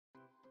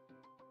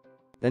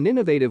An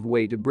innovative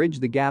way to bridge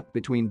the gap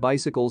between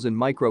bicycles and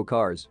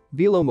microcars,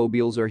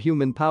 Velomobiles are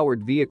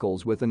human-powered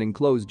vehicles with an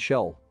enclosed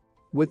shell.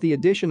 With the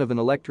addition of an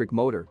electric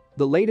motor,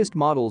 the latest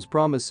models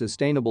promise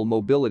sustainable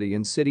mobility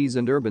in cities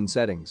and urban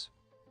settings.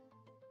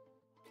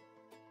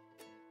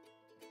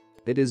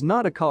 It is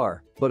not a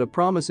car, but a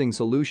promising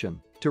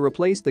solution to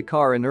replace the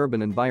car in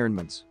urban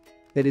environments.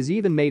 It is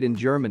even made in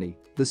Germany,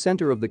 the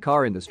center of the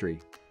car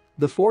industry.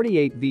 The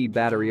 48V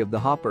battery of the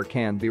hopper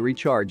can be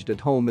recharged at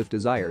home if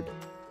desired.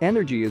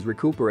 Energy is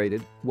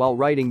recuperated while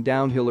riding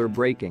downhill or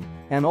braking,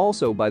 and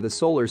also by the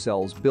solar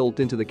cells built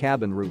into the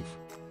cabin roof.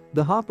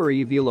 The Hopper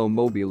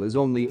Velomobile is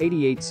only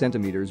 88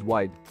 centimeters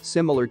wide,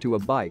 similar to a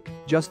bike,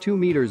 just 2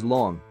 meters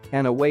long,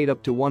 and a weight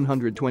up to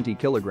 120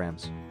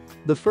 kilograms.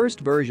 The first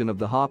version of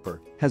the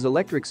Hopper has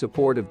electric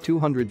support of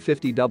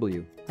 250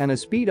 W and a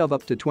speed of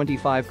up to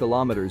 25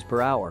 kilometers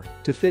per hour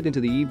to fit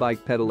into the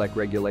e-bike pedelec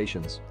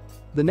regulations.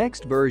 The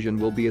next version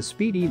will be a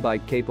speed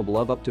e-bike capable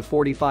of up to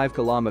 45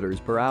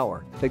 kilometers per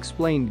hour,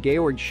 explained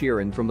Georg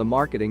Sheeran from the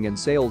marketing and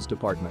sales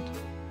department.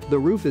 The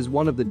roof is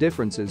one of the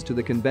differences to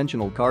the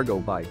conventional cargo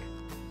bike.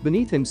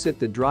 Beneath him sit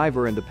the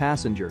driver and a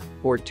passenger,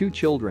 or 2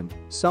 children,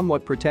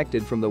 somewhat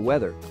protected from the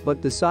weather,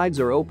 but the sides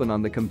are open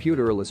on the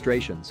computer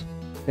illustrations.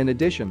 In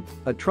addition,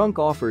 a trunk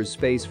offers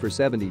space for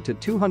 70 to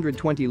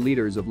 220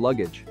 liters of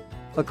luggage.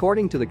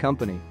 According to the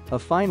company, a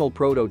final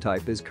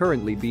prototype is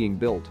currently being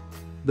built.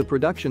 The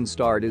production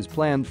start is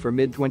planned for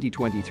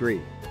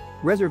mid-2023.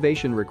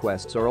 Reservation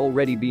requests are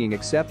already being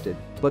accepted,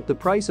 but the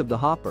price of the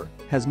Hopper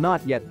has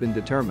not yet been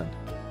determined.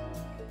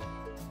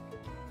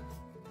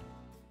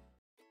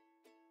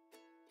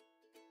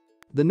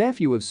 The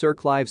nephew of Sir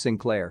Clive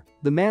Sinclair,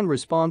 the man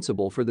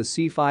responsible for the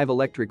C5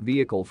 electric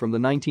vehicle from the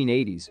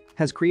 1980s,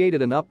 has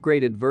created an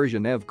upgraded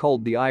version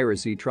called the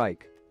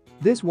eTrike.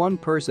 This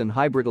one-person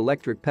hybrid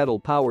electric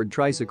pedal-powered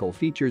tricycle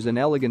features an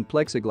elegant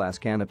plexiglass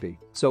canopy,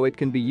 so it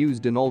can be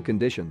used in all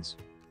conditions.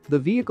 The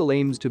vehicle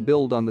aims to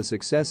build on the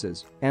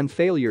successes and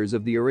failures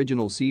of the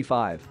original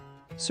C5.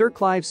 Sir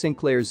Clive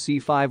Sinclair's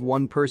C5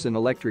 one-person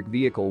electric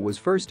vehicle was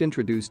first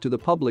introduced to the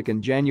public in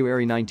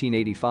January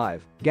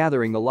 1985,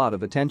 gathering a lot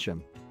of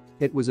attention.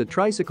 It was a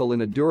tricycle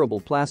in a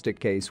durable plastic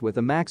case with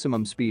a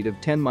maximum speed of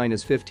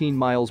 10-15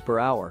 miles per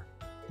hour.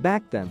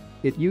 Back then,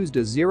 it used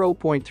a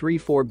 0.34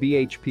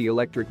 bhp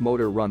electric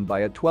motor run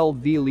by a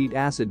 12V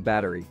lead-acid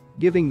battery,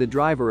 giving the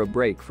driver a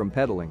break from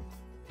pedaling.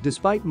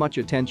 Despite much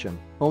attention,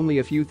 only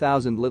a few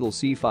thousand little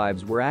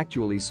C5s were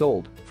actually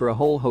sold, for a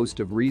whole host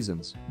of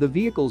reasons. The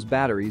vehicle's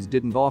batteries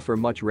didn't offer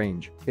much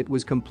range, it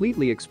was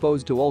completely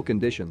exposed to all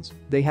conditions,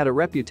 they had a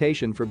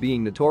reputation for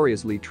being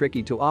notoriously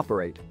tricky to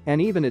operate,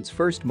 and even its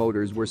first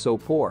motors were so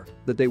poor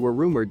that they were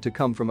rumored to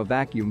come from a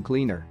vacuum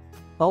cleaner.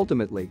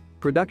 Ultimately,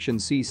 production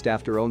ceased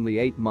after only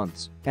 8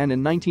 months, and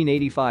in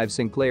 1985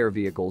 Sinclair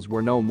vehicles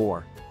were no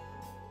more.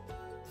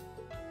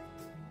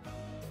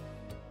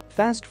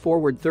 Fast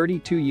forward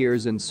 32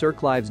 years and Sir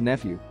Clive's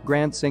nephew,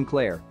 Grant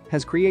Sinclair,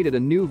 has created a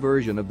new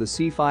version of the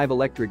C5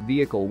 electric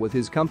vehicle with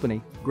his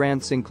company,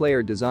 Grant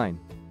Sinclair Design.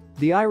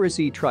 The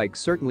eTrike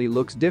certainly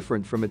looks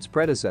different from its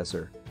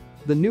predecessor.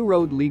 The new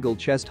road-legal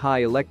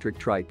chest-high electric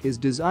trike is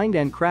designed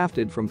and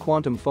crafted from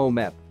quantum foam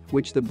EP,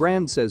 which the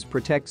brand says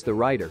protects the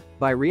rider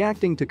by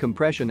reacting to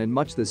compression in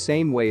much the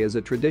same way as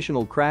a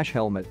traditional crash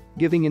helmet,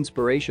 giving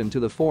inspiration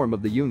to the form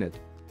of the unit.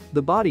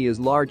 The body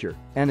is larger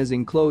and is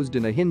enclosed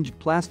in a hinged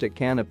plastic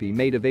canopy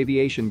made of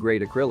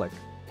aviation-grade acrylic.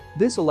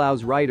 This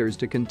allows riders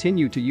to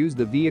continue to use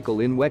the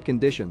vehicle in wet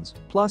conditions,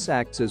 plus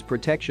acts as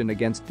protection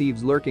against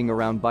thieves lurking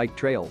around bike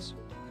trails.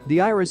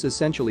 The Iris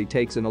essentially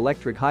takes an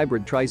electric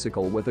hybrid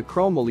tricycle with a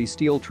chromoly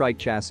steel trike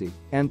chassis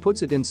and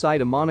puts it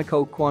inside a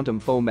monocoque quantum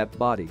foam EP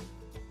body.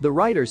 The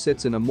rider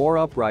sits in a more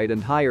upright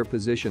and higher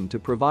position to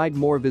provide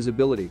more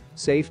visibility,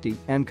 safety,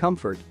 and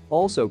comfort,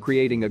 also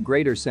creating a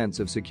greater sense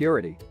of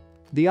security.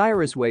 The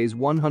Iris weighs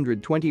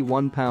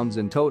 121 pounds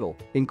in total,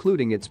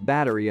 including its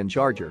battery and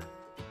charger.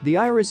 The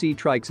Iris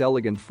eTrike's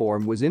elegant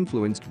form was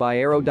influenced by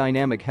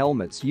aerodynamic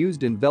helmets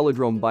used in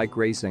velodrome bike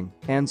racing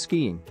and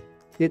skiing.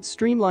 Its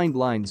streamlined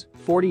lines,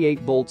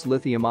 48 volts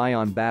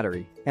lithium-ion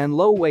battery, and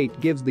low weight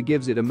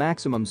gives it a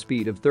maximum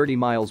speed of 30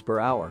 miles per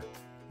hour.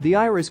 The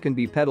Iris can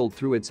be pedaled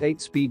through its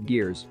 8-speed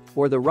gears,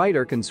 or the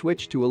rider can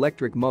switch to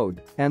electric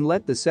mode and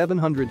let the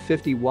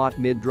 750-watt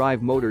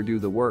mid-drive motor do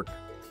the work.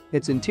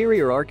 Its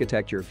interior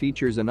architecture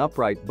features an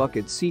upright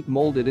bucket seat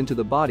molded into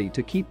the body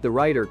to keep the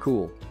rider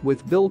cool,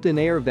 with built-in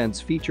air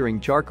vents featuring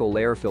charcoal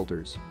air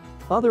filters.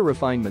 Other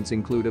refinements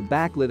include a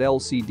backlit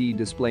LCD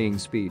displaying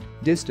speed,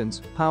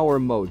 distance, power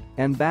mode,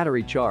 and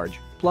battery charge,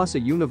 plus a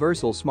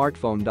universal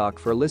smartphone dock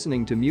for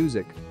listening to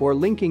music or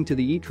linking to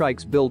the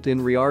eTrike's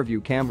built-in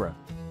rear-view camera.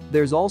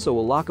 There's also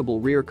a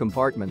lockable rear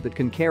compartment that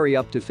can carry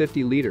up to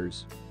 50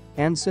 liters.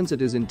 And since it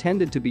is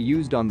intended to be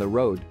used on the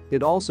road,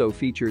 it also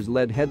features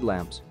LED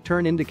headlamps,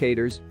 turn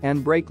indicators,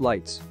 and brake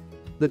lights.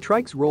 The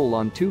trikes roll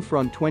on 2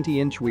 front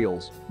 20-inch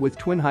wheels with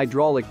twin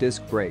hydraulic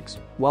disc brakes,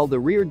 while the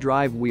rear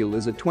drive wheel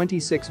is a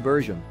 26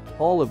 version,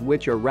 all of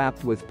which are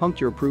wrapped with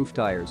puncture-proof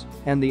tires,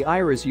 and the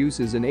Iris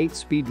uses an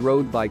 8-speed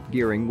road bike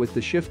gearing with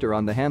the shifter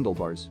on the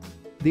handlebars.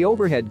 The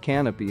overhead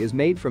canopy is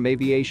made from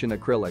aviation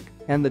acrylic,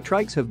 and the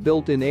trikes have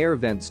built-in air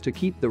vents to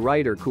keep the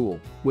rider cool,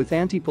 with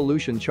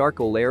anti-pollution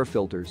charcoal air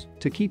filters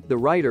to keep the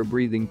rider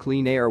breathing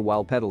clean air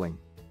while pedaling.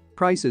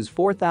 Price is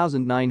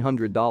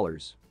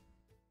 $4,900.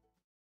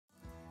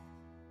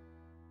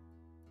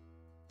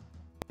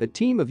 A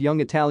team of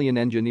young Italian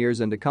engineers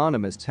and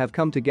economists have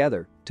come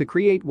together to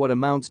create what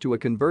amounts to a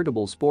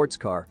convertible sports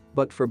car,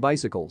 but for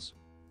bicycles.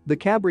 The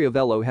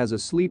Cabriovelo has a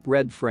sleek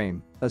red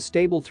frame, a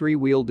stable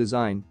three-wheel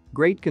design,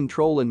 great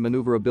control and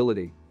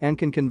maneuverability, and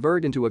can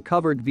convert into a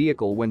covered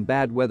vehicle when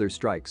bad weather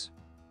strikes.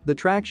 The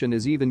traction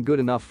is even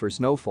good enough for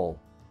snowfall.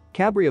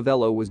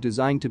 Cabriovelo was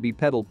designed to be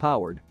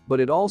pedal-powered,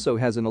 but it also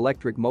has an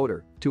electric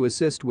motor to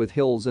assist with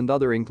hills and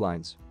other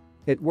inclines.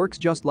 It works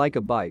just like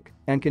a bike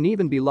and can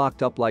even be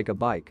locked up like a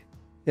bike.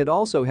 It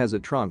also has a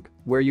trunk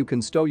where you can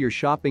stow your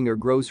shopping or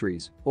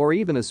groceries, or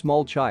even a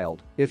small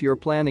child if you're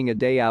planning a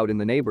day out in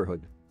the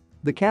neighborhood.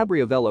 The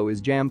Cabriovelo is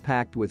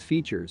jam-packed with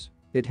features.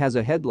 It has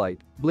a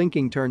headlight,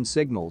 blinking turn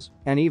signals,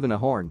 and even a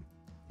horn.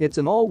 It's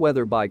an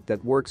all-weather bike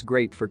that works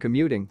great for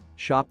commuting,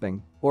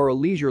 shopping, or a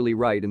leisurely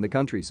ride in the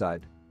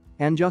countryside.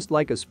 And just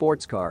like a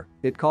sports car,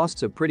 it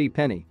costs a pretty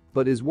penny,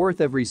 but is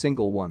worth every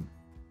single one.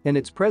 In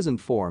its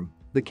present form,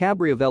 the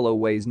Cabriovelo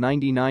weighs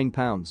 99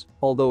 pounds,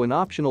 although an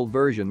optional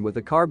version with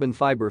a carbon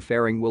fiber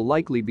fairing will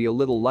likely be a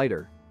little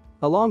lighter.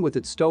 Along with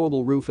its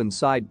stowable roof and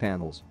side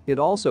panels, it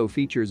also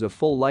features a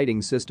full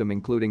lighting system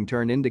including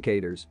turn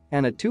indicators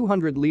and a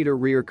 200-liter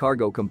rear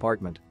cargo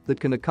compartment that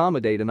can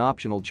accommodate an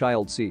optional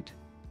child seat.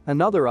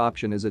 Another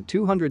option is a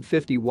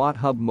 250-watt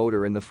hub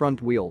motor in the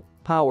front wheel,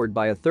 powered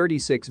by a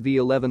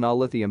 36V11A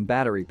lithium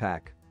battery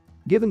pack.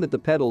 Given that the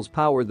pedals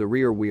power the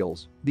rear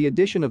wheels, the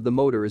addition of the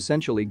motor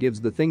essentially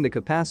gives the thing the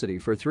capacity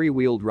for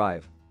three-wheel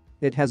drive.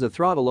 It has a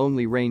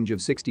throttle-only range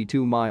of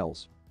 62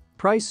 miles.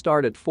 Price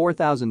start at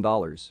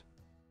 $4,000.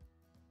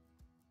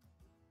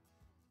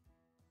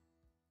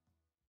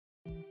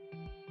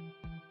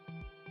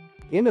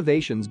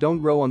 Innovations don't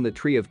grow on the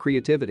tree of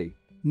creativity,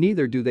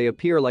 neither do they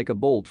appear like a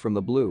bolt from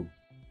the blue.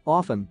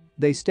 Often,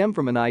 they stem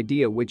from an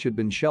idea which had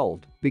been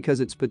shelved because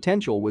its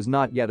potential was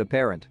not yet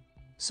apparent.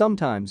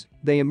 Sometimes,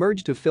 they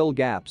emerge to fill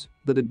gaps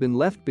that had been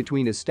left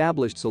between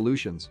established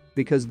solutions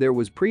because there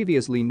was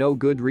previously no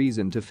good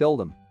reason to fill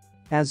them.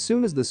 As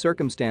soon as the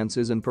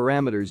circumstances and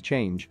parameters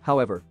change,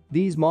 however,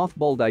 these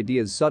mothballed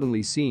ideas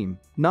suddenly seem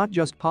not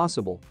just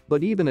possible,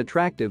 but even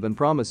attractive and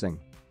promising.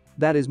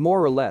 That is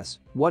more or less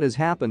what has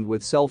happened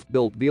with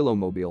self-built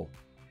Velomobile.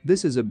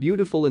 This is a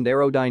beautiful and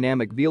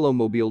aerodynamic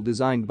Velomobile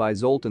designed by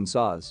Zoltán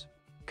Szász,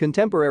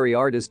 contemporary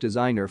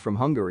artist-designer from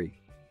Hungary.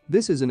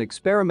 This is an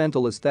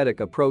experimental aesthetic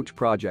approach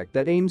project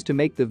that aims to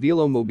make the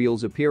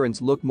Velomobile's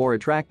appearance look more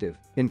attractive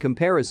in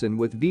comparison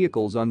with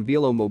vehicles on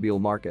Velomobile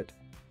market.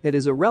 It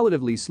is a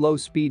relatively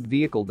slow-speed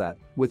vehicle that,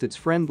 with its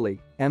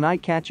friendly and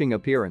eye-catching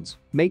appearance,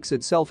 makes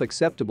itself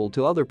acceptable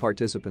to other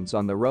participants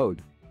on the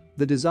road.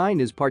 The design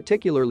is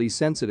particularly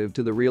sensitive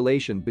to the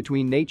relation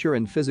between nature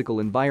and physical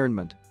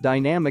environment.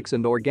 Dynamics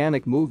and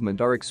organic movement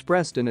are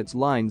expressed in its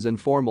lines and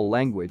formal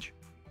language.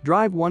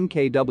 Drive 1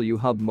 kW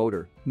hub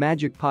motor,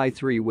 Magic Pi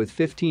 3 with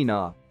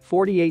 15Ah,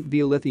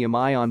 48V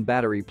lithium-ion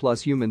battery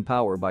plus human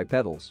power by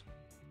pedals.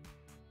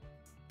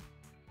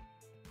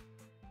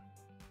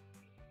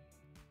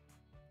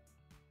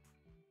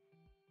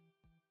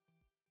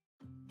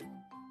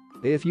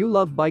 If you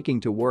love biking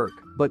to work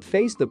but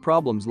face the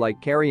problems like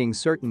carrying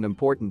certain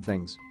important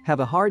things, have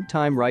a hard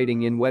time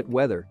riding in wet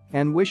weather,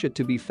 and wish it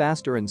to be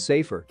faster and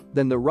safer,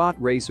 then the RAHT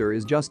Racer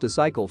is just a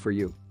cycle for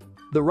you.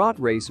 The RAHT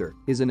Racer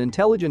is an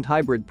intelligent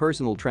hybrid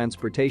personal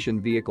transportation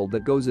vehicle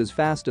that goes as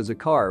fast as a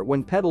car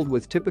when pedaled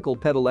with typical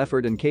pedal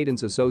effort and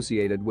cadence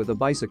associated with a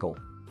bicycle.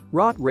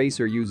 RAHT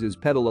Racer uses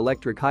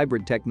pedal-electric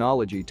hybrid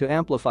technology to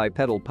amplify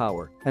pedal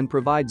power and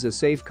provides a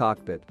safe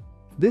cockpit.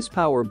 This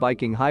power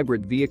biking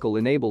hybrid vehicle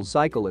enables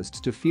cyclists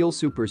to feel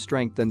super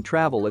strength and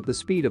travel at the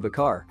speed of a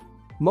car.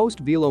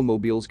 Most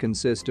Velomobiles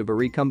consist of a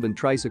recumbent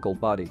tricycle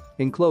body,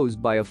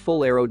 enclosed by a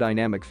full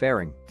aerodynamic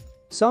fairing.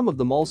 Some of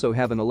them also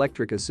have an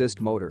electric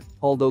assist motor,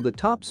 although the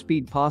top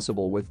speed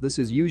possible with this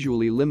is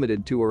usually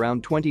limited to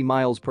around 20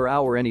 miles per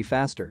hour any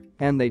faster,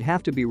 and they'd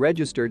have to be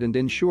registered and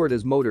insured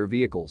as motor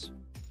vehicles.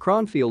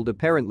 Cronfield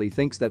apparently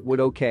thinks that would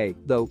okay,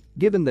 though,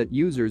 given that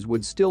users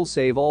would still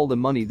save all the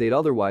money they'd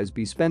otherwise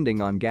be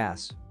spending on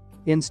gas.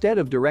 Instead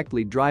of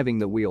directly driving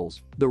the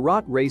wheels, the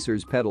RAHT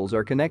Racer's pedals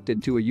are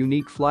connected to a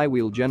unique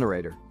flywheel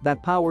generator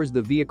that powers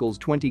the vehicle's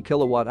 20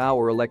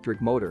 kWh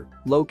electric motor,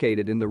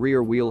 located in the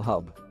rear wheel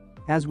hub.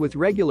 As with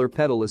regular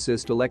pedal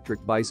assist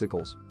electric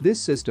bicycles,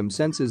 this system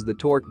senses the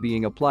torque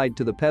being applied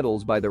to the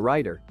pedals by the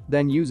rider,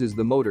 then uses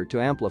the motor to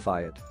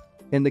amplify it.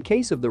 In the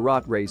case of the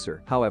RAHT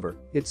Racer, however,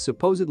 it's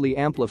supposedly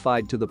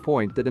amplified to the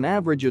point that an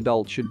average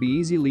adult should be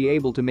easily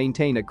able to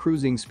maintain a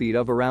cruising speed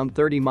of around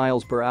 30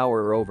 miles per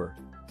hour or over.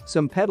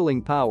 Some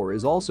pedaling power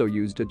is also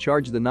used to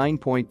charge the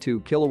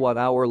 9.2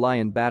 kWh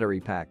Lion battery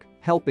pack,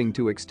 helping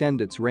to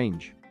extend its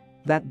range.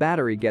 That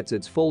battery gets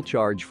its full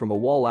charge from a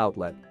wall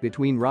outlet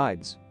between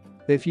rides.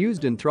 If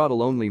used in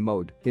throttle-only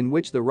mode, in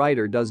which the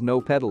rider does no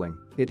pedaling,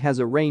 it has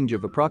a range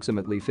of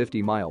approximately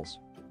 50 miles.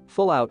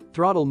 Full-out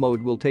throttle mode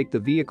will take the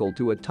vehicle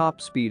to a top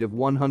speed of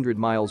 100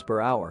 miles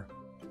per hour.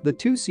 The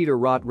two-seater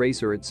RAHT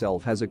Racer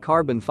itself has a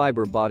carbon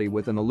fiber body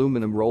with an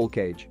aluminum roll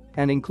cage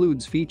and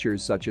includes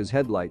features such as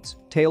headlights,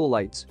 tail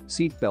lights,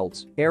 seat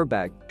belts,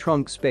 airbag,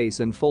 trunk space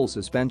and full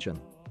suspension.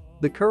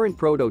 The current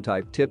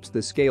prototype tips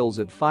the scales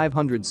at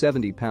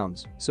 570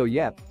 pounds, so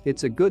yep,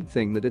 it's a good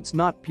thing that it's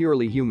not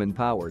purely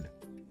human-powered.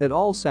 It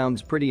all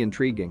sounds pretty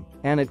intriguing,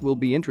 and it will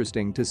be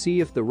interesting to see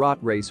if the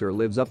RAHT Racer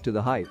lives up to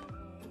the hype.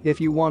 If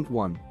you want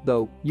one,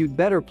 though, you'd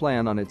better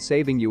plan on it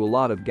saving you a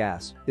lot of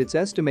gas. Its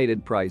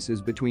estimated price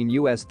is between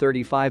US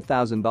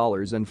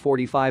 $35,000 and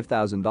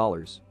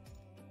 $45,000.